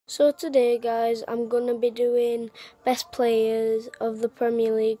So today guys, I'm going to be doing best players of the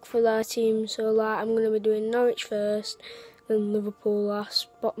Premier League for our team. So I'm going to be doing Norwich first, then Liverpool last,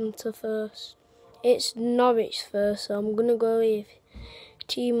 bottom to first. It's Norwich first, so I'm going to go with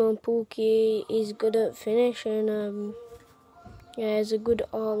Timo Pukki. He's good at finishing, yeah, he's a good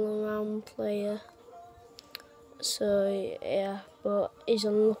all-around player. So yeah, but he's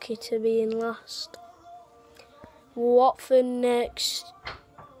unlucky to be in last. Watford next.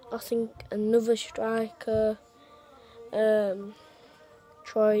 I think another striker,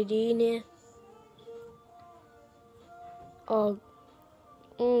 Troy Deeney. Or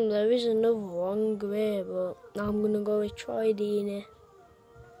there is another one, Gray, but I'm going to go with Troy Deeney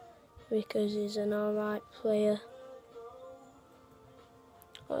because he's an alright player.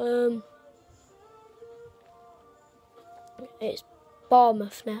 It's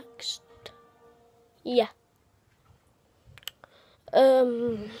Bournemouth next. Yeah.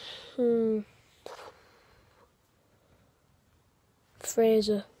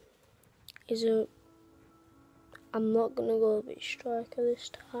 Fraser is I'm not gonna go with striker this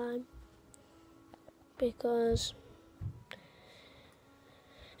time because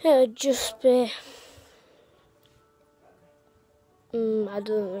it'd just be I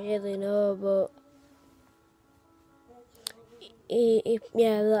don't really know, but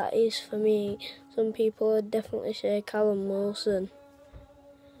yeah, that is for me. Some people would definitely say Callum Wilson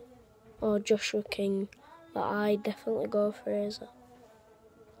or Joshua King, but I definitely go Fraser.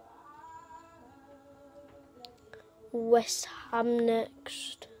 West Ham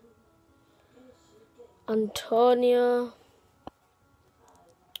next. Antonio.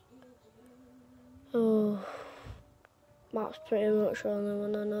 Oh, that's pretty much the only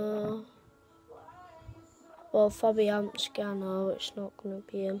one I know. Well, Fabianski, I know it's not going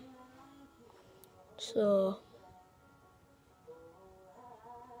to be him. So,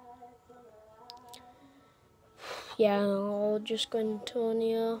 yeah, I'll just go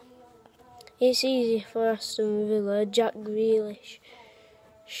Antonio. It's easy for Aston Villa. Jack Grealish,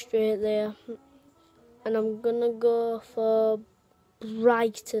 straight there. And I'm going to go for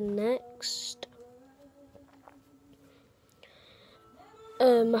Brighton next.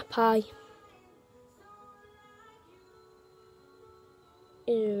 Mapai.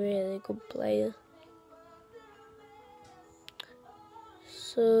 He's a really good player.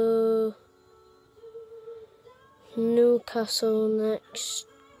 So, Newcastle next.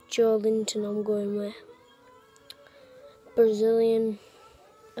 Joe Linton I'm going with. Brazilian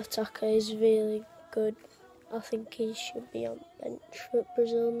attacker is really good. I think he should be on bench for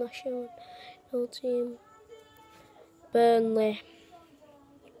Brazil national team. Burnley.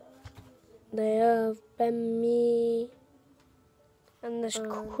 They have Ben Mee. And there's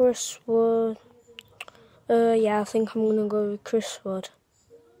Chris Wood. Yeah, I think I'm going to go with Chris Wood.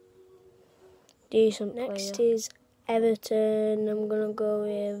 Decent player. Next is Everton. I'm going to go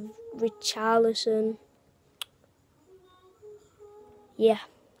with Richarlison. Yeah,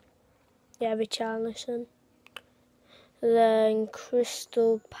 Richarlison. Then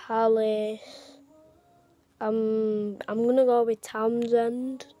Crystal Palace. I'm going to go with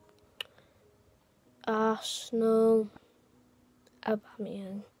Townsend. Arsenal.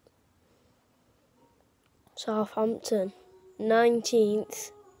 Aubameyang. Southampton,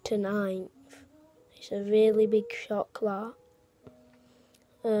 19th to 9th. It's a really big shock, that.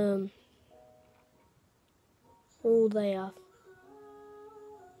 Who they have?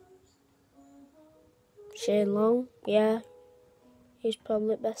 Shane Long, yeah. He's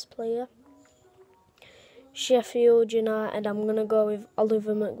probably the best player. Sheffield United, I'm going to go with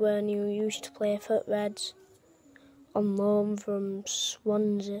Oliver McBurnie, who used to play for Reds on loan from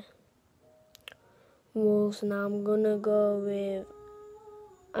Swansea. Wolves, now I'm going to go with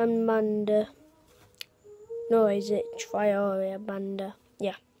Amanda. No, is it Traore Amanda?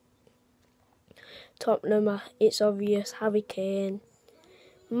 Yeah. Tottenham, it's obvious, Harry Kane.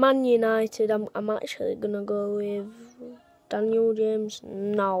 Man United, I'm actually going to go with Daniel James.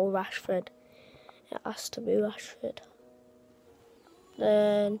 No, Rashford. It has to be Rashford.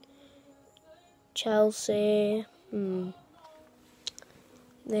 Then Chelsea,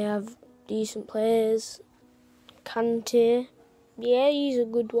 they have decent players. Kante, yeah, he's a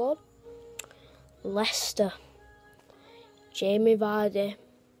good one. Leicester, Jamie Vardy,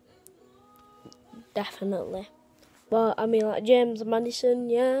 definitely. But I mean, like James Maddison,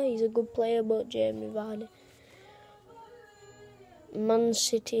 yeah, he's a good player, but Jamie Vardy. Man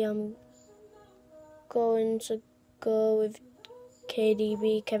City, I'm going to go with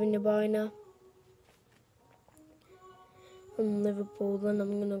KDB, Kevin De Bruyne. And Liverpool, then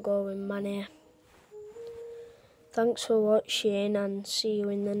I'm going to go with Mane. Thanks for watching and see you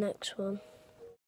in the next one.